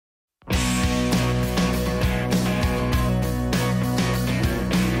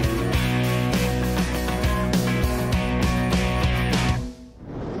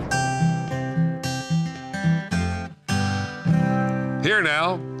Here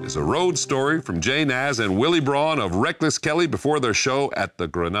now is a road story from J-Nazz and Willy Braun of Reckless Kelly before their show at the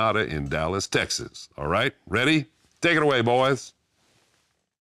Granada in Dallas, Texas. All right, ready? Take it away, boys.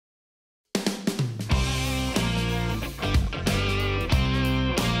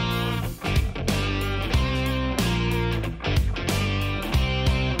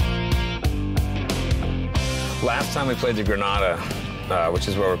 Last time we played the Granada, which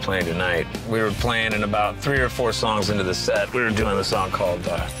is where we're playing tonight, we were playing, and about 3 or 4 songs into the set, we were doing a song called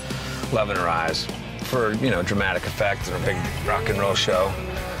Love in Her Eyes for, you know, dramatic effect and a big rock and roll show.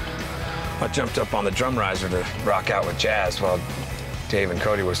 I jumped up on the drum riser to rock out with jazz while Dave and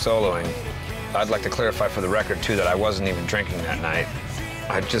Cody were soloing. I'd like to clarify for the record, too, that I wasn't even drinking that night.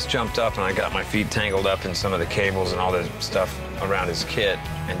 I just jumped up and I got my feet tangled up in some of the cables and all the stuff around his kit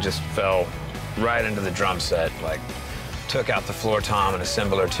and just fell right into the drum set, like took out the floor tom and a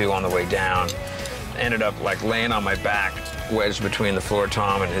cymbal or two on the way down. Ended up like laying on my back, wedged between the floor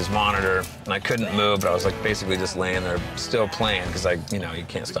tom and his monitor, and I couldn't move, but I was like basically just laying there still playing because you know, you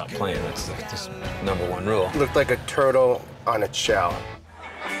can't stop playing. That's like this #1 rule. Looked like a turtle on its shell.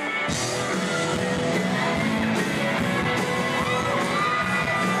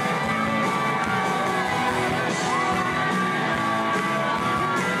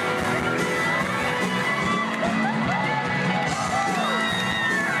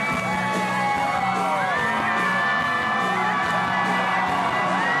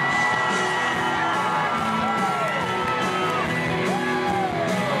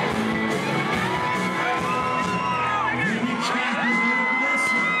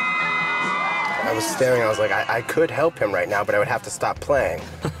 I was staring, I was like, I could help him right now, but I would have to stop playing.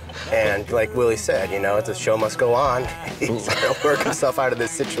 And like Willie said, you know, the show must go on. He's got to work himself out of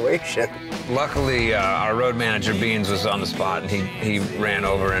this situation. Luckily, our road manager, Beans, was on the spot, and he ran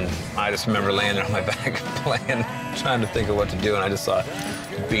over, and I just remember laying there on my back playing, trying to think of what to do, and I just saw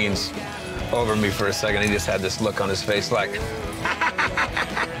Beans over me for a second. He just had this look on his face like,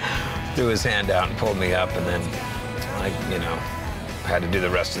 threw his hand out and pulled me up, and then you know, had to do the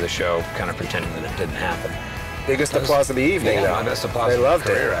rest of the show kind of pretending that it didn't happen. Biggest applause of the evening, though. My best applause of my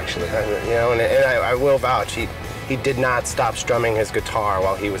career, actually. You know, and I will vouch, he did not stop strumming his guitar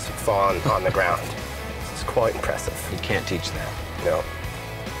while he was falling on the ground. It's quite impressive. You can't teach that. No,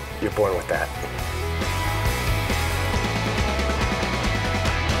 you're born with that.